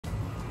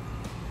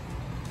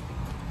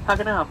How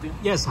can I help you?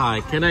 Yes,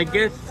 hi. Can I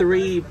get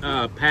 3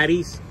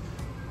 patties?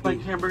 Like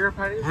hamburger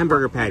patties?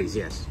 Hamburger patties,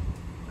 yes.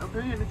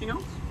 Okay, anything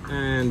else?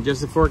 And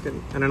just a fork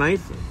and a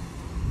knife?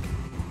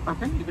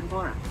 Okay, you can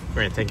pull it out.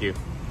 Great, thank you.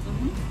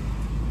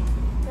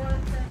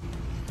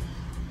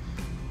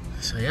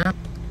 So yeah,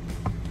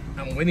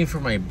 I'm waiting for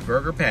my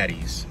burger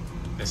patties.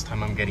 This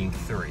time I'm getting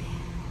 3.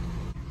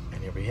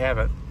 And here we have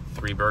it,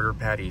 3 burger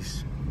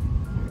patties.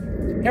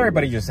 Hey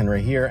everybody, Justin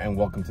right here, and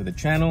welcome to the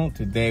channel.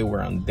 Today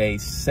we're on day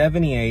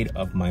 78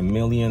 of my $1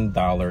 million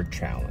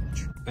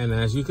challenge. And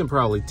as you can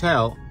probably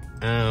tell,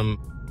 I'm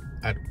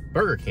at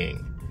Burger King.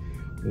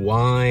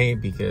 Why?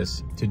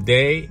 Because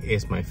today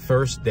is my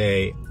first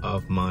day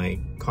of my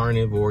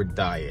carnivore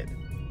diet.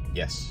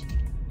 Yes,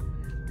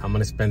 I'm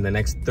gonna spend the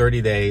next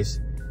 30 days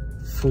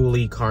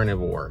fully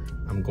carnivore.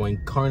 I'm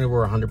going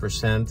carnivore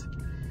 100%,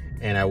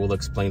 and I will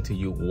explain to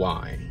you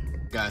why.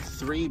 Got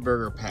 3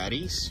 burger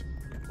patties.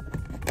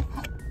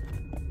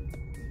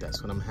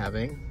 That's what I'm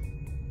having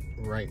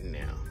right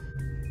now.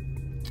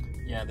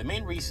 Yeah, the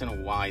main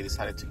reason why I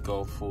decided to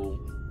go full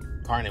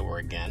carnivore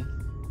again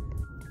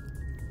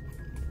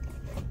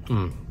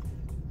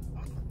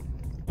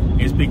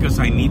is because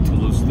I need to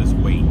lose this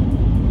weight.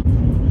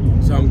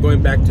 So I'm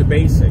going back to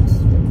basics.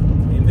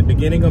 In the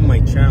beginning of my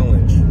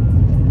challenge,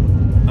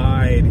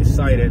 I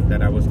decided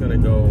that I was gonna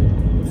go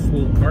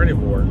full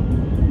carnivore.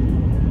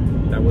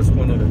 That was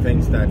one of the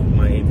things that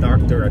my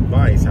doctor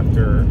advised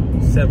after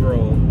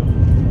several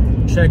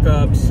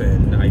checkups,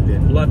 and I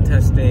did blood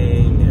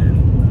testing,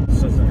 and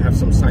so I have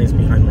some science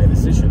behind my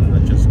decision,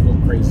 not just go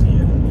crazy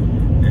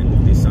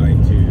and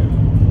decide to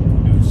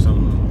do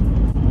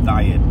some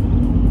diet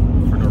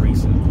for no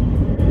reason.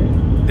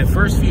 The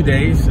first few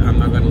days, I'm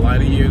not gonna lie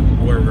to you,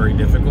 were very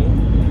difficult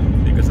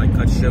because I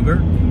cut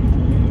sugar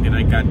and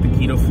I got the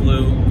keto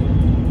flu,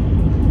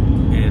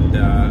 and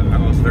I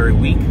was very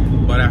weak.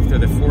 But after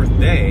the 4th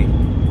day,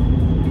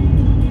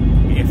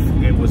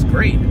 it was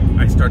great.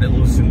 I started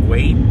losing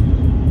weight,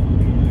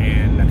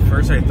 and at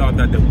first I thought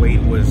that the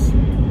weight was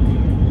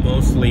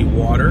mostly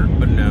water,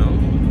 but no,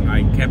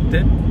 I kept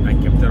it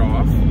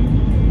off.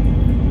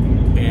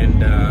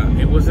 And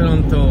it wasn't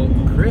until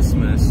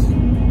Christmas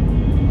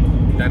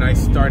that I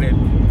started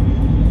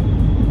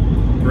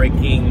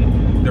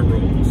breaking the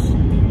rules.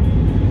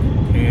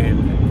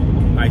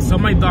 And I saw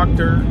my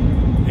doctor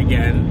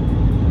again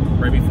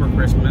right before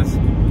Christmas,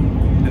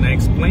 and I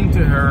explained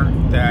to her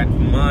that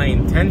my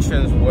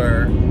intentions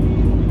were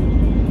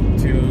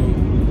to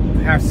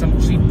have some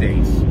cheat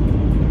days.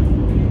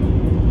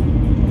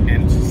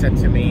 And she said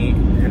to me,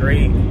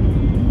 Henry,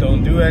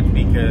 don't do it,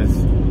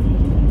 because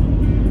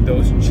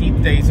those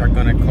cheat days are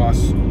gonna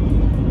cost you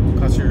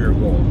your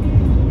goal.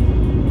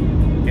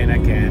 And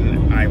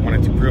again, I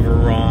wanted to prove her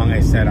wrong.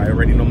 I said, I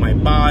already know my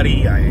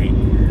body.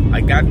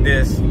 I got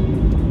this.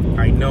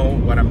 I know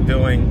what I'm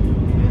doing.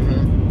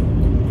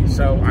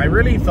 So I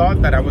really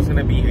thought that I was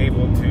gonna be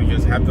able to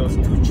just have those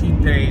 2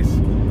 cheat days,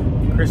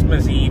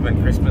 Christmas Eve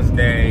and Christmas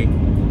Day,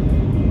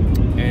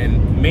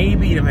 and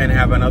maybe even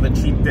have another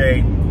cheat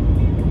day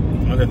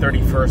on the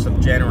 31st of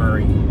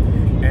January,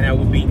 and I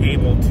would be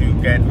able to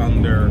get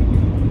under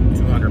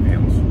 200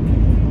 pounds.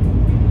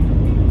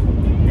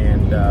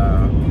 And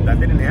that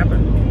didn't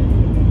happen.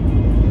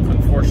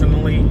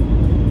 Unfortunately,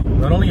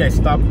 not only I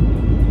stopped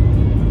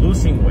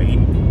losing weight,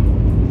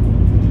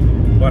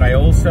 but I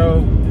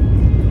also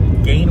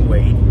gained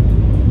weight.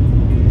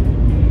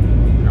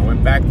 I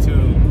went back to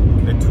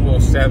the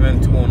 207,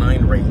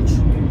 209 range.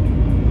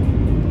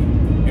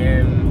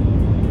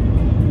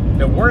 And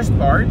the worst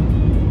part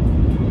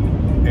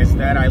is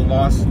that I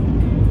lost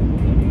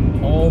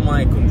all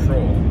my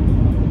control,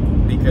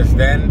 because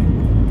then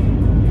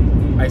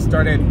I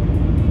started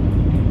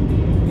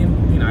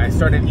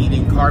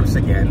eating carbs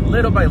again,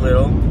 little by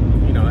little.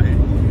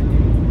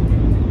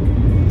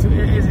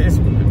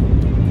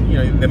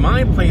 The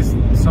mind plays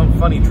some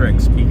funny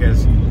tricks,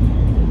 because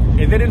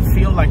it didn't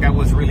feel like I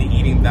was really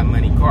eating that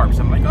many carbs.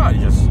 I'm like, oh,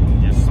 just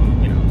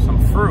some, some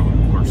fruit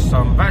or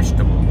some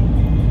vegetable.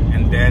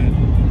 And then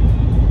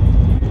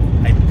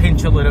I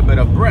pinch a little bit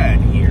of bread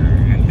here,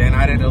 and then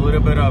I added a little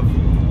bit of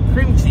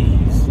cream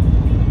cheese,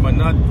 but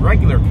not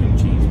regular cream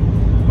cheese,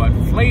 but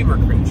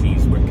flavored cream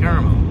cheese with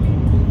caramel.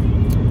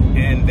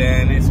 And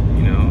then it's,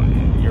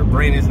 your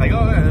brain is like,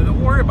 oh, don't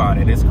worry about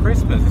it. It's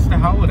Christmas, it's the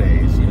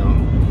holidays,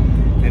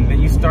 And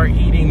then you start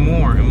eating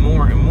more and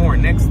more and more.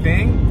 Next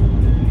thing,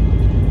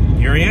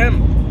 here I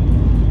am.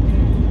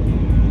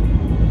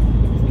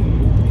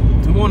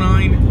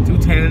 209,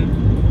 210.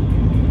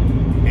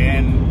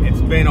 And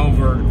it's been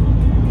over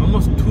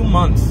almost 2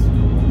 months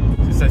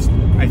since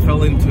I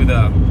fell into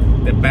the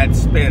bad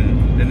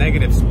spin, the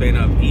negative spin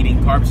of eating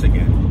carbs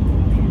again.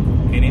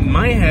 And in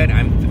my head,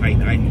 I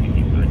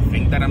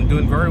think that I'm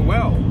doing very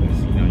well.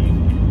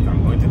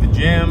 I'm going to the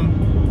gym,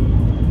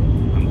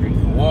 I'm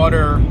drinking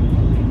water,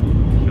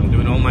 I'm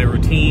doing all my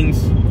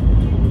routines.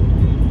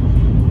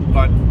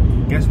 But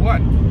guess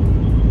what?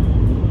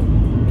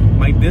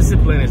 My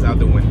discipline is out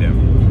the window.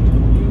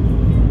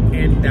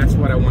 And that's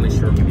what I want to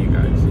share with you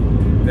guys.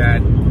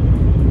 That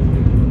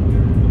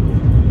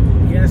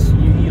yes,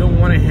 you don't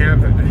want want to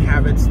have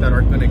habits that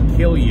are going to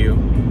kill you,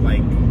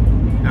 like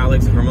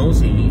Alex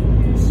Hormozi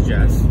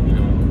suggests.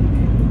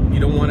 You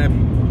don't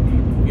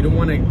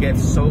want to get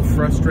so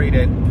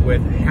frustrated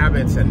with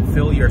habits and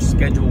fill your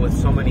schedule with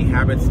so many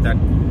habits that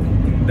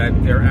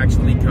they're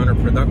actually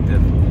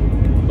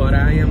counterproductive. But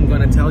I am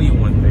going to tell you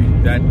one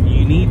thing, that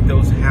you need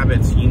those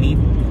habits. You need,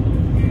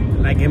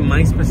 like in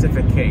my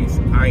specific case,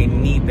 I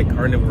need the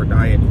carnivore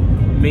diet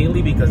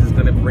mainly because it's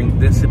going to bring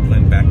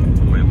discipline back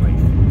into my life.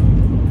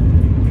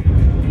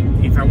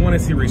 If I want to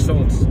see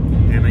results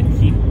and I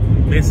keep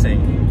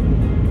missing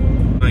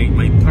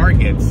my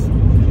targets,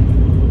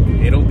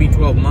 it'll be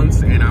 12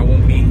 months and I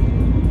won't be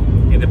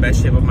in the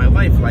best shape of my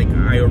life like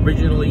I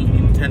originally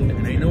intended.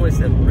 And I know it's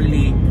a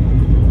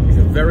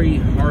very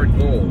hard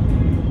goal,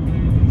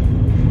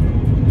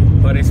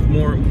 but it's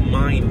more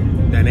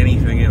mine than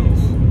anything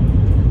else.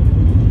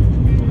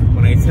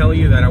 When I tell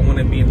you that I want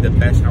to be in the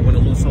best, I want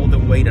to lose all the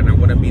weight and I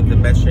want to be in the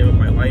best shape of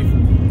my life,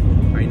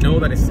 I know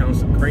that it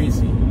sounds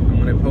crazy. I'm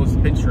going to post a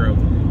picture of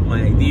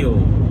my ideal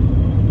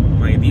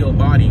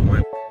body.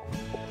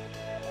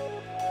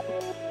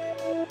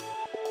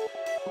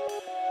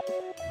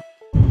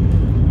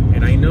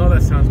 And I know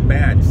that sounds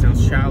bad,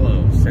 sounds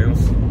shallow,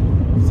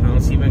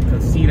 sounds even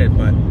conceited,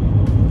 but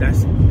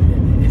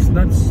it's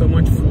not so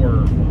much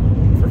for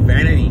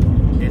vanity.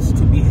 It's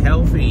to be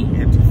healthy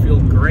and to feel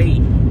great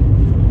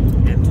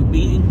and to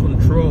be in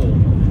control.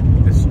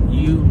 Because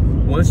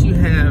once you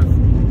have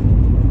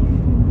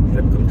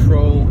the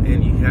control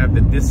and you have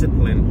the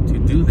discipline to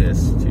do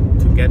this,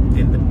 to get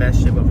in the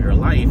best shape of your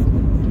life,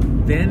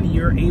 then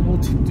you're able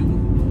to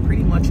do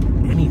pretty much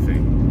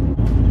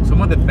anything.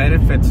 Some of the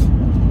benefits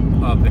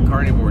of the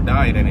carnivore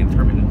diet and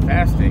intermittent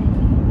fasting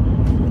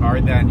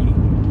are that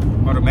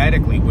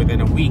automatically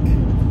within a week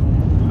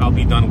I'll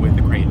be done with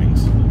the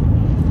cravings.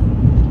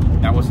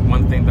 That was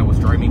one thing that was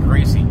driving me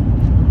crazy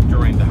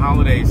during the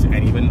holidays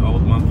and even all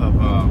the month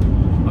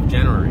of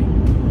January.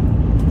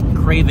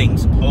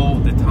 Cravings all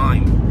the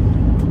time.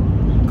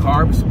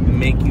 Carbs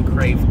make you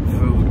crave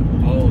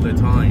food all the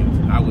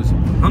time. I was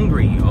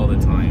hungry all the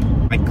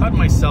time. I cut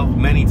myself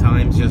many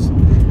times just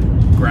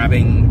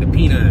grabbing the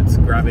peanuts,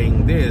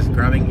 grabbing this,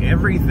 grabbing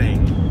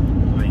everything.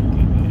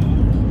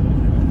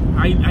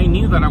 I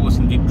knew that I was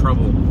in deep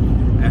trouble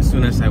as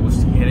soon as I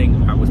was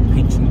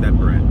pinching that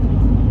bread.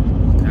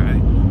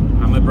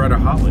 I'm a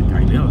breadaholic,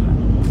 I know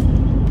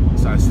that.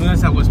 So as soon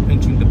as I was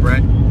pinching the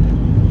bread,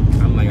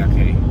 I'm like,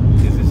 okay,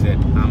 this is it.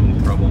 I'm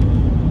in trouble.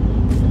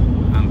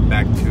 I'm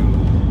back to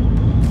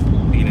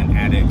being an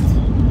addict.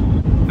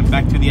 I'm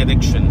back to the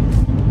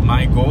addiction.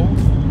 My goal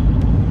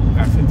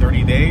after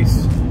 30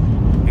 days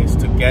is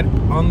to get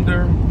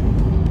under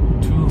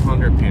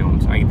 200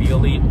 pounds,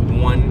 ideally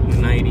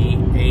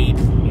 198,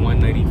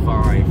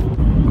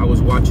 195. I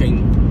was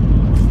watching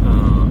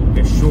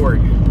a short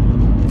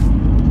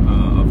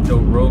of Joe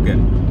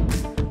Rogan,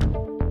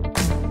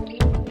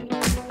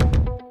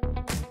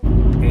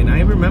 and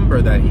I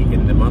remember that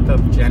in the month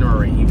of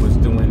January he was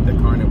doing the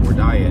carnivore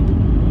diet,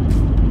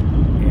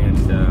 and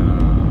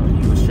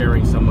he was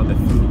sharing some of the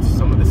foods,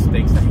 some of the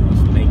steaks that he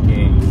was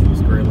making, he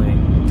was grilling.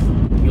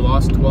 He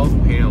lost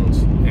 12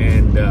 pounds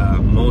and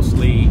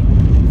mostly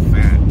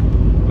fat.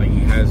 Like, he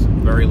has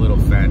very little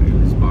fat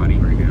in his body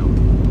right now,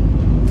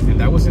 and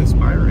that was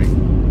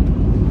inspiring.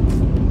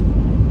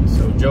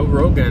 So Joe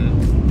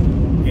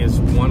Rogan is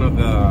one of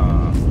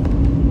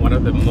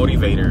the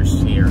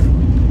motivators here.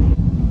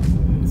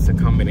 It's a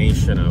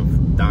combination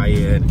of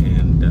diet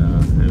and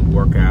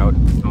workout.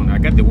 Oh, I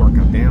got the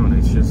workout down.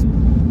 It's just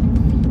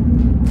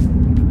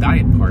the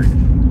diet part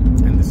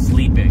and the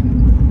sleeping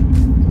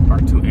are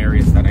two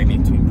areas that I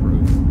need to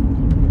improve.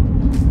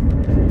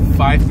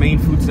 5 main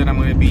foods that I'm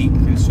going to be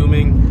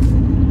consuming,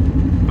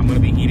 I'm going to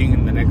be eating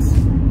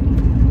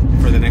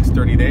for the next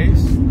 30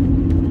 days.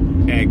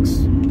 Eggs,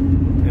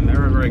 and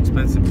they're very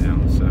expensive now,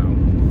 so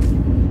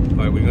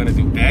but we're going to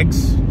do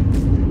eggs,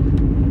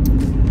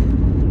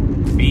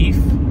 beef,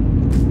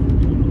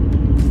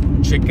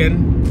 chicken,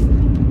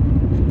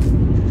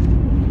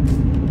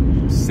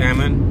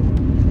 salmon,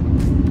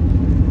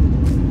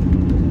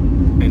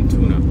 and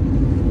tuna.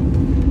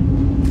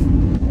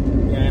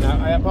 And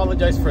I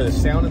apologize for the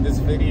sound of this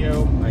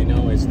video. I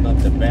know it's not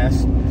the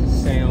best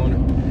sound,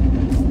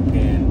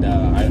 and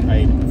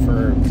I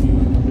prefer to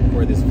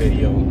record this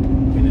video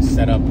in a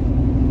setup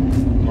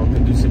more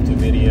conducive to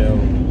video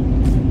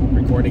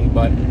recording,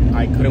 but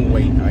I couldn't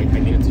wait. I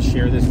needed to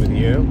share this with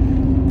you,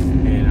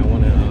 and I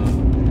want to.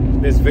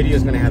 This video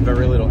is going to have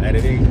very little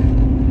editing,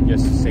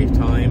 just to save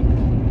time,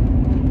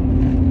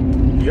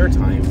 your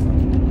time,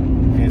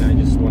 and I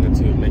just wanted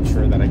to make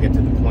sure that I get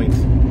to the point.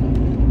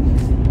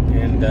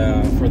 And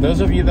for those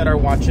of you that are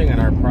watching and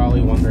are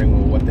probably wondering,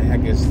 well, what the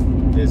heck is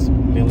this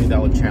 $1 million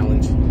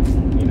challenge,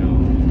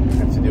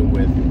 have to do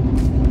with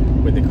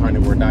the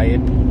carnivore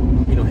diet?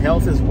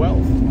 Health is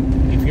wealth.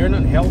 If you're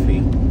not healthy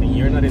and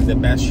you're not in the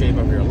best shape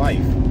of your life,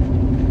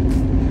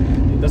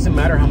 it doesn't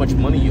matter how much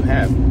money you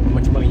have, how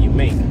much money you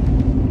make.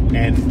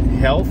 And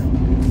health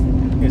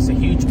is a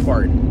huge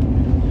part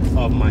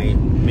of my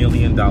 $1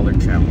 million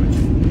challenge.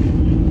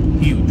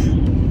 Huge.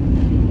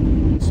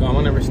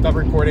 stop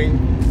recording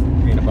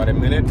in about a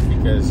minute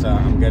because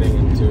I'm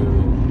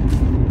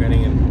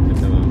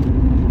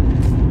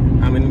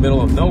in the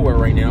middle of nowhere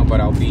right now, but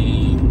I'll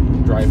be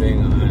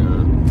driving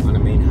on a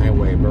main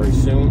highway very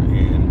soon,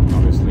 and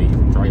obviously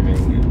driving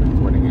and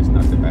recording is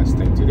not the best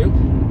thing to do.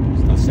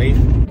 It's not safe.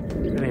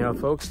 Anyhow,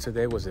 folks,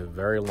 today was a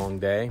very long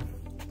day.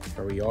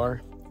 Here we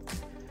are.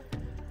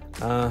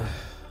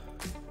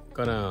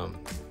 Gonna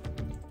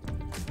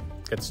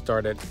get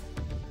started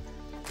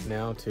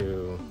now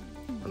to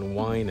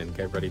unwind and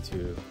get ready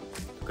to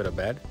go to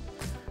bed.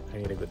 I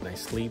need a good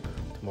night's sleep.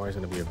 Tomorrow's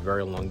gonna be a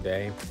very long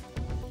day,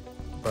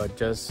 but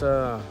just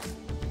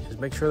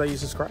make sure that you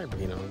subscribe.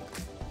 You know,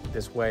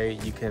 this way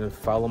you can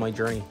follow my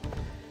journey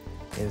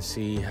and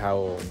see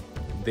how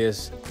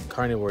this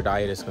carnivore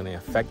diet is going to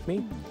affect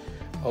me.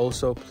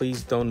 Also,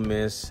 please don't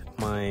miss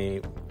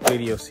my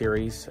video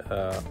series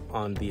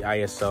on the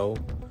ISO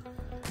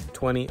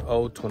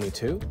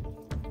 20022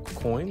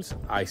 coins.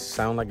 I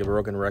sound like a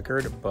broken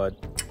record, but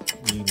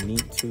you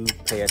need to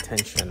pay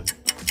attention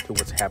to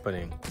what's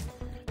happening.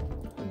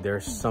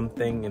 There's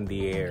something in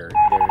the air.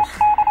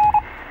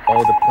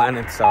 All the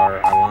planets are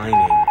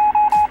aligning,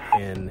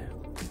 and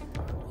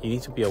you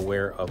need to be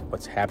aware of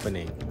what's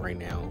happening right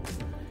now.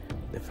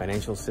 The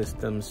financial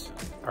systems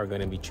are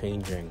going to be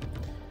changing.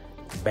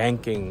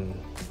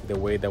 Banking, the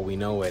way that we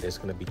know it, is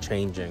going to be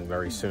changing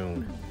very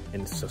soon.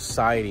 And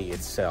society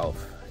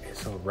itself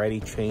is already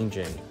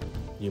changing.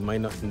 You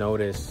might not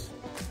notice,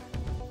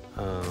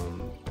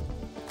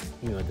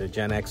 you know, the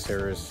Gen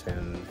Xers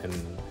and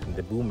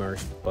the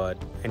boomers,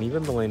 and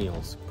even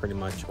millennials, pretty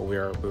much,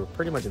 we're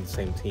pretty much in the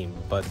same team.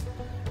 But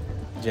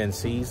Gen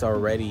Z's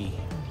already,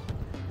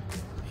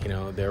 you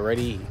know,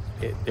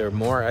 they're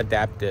more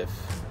adaptive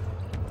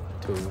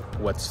to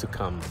what's to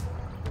come.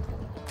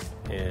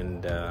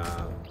 And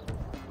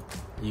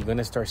you're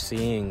gonna start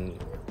seeing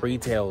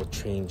retail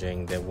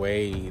changing, the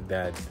way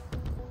that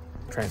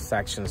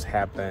transactions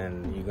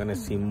happen. You're gonna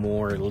see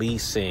more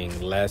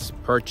leasing, less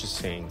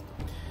purchasing.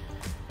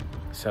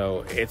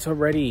 So it's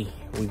already,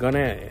 we're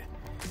gonna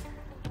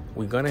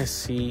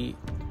see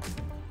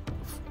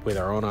with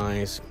our own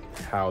eyes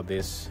how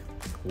this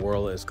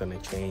world is gonna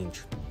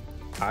change.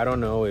 I don't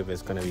know if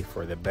it's gonna be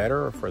for the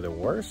better or for the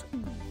worse,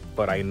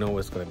 but I know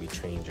it's gonna be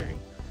changing.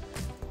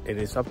 It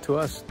is up to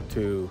us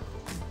to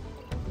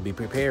be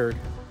prepared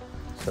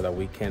so that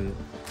we can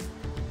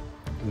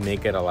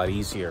make it a lot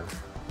easier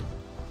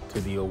to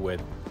deal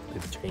with the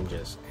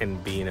changes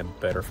and be in a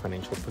better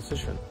financial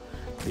position.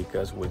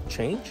 Because with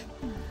change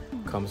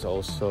comes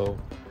also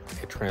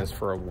a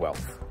transfer of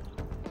wealth.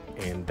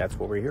 And that's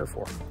what we're here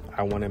for.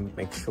 I want to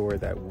make sure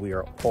that we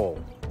are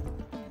all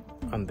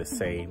on the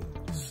same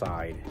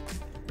side,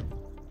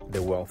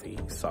 the wealthy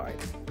side.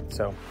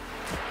 So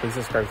please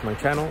subscribe to my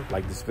channel,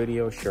 like this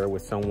video, share it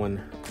with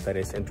someone that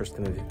is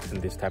interested in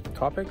this type of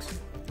topics,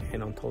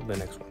 and until the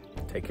next one,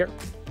 take care.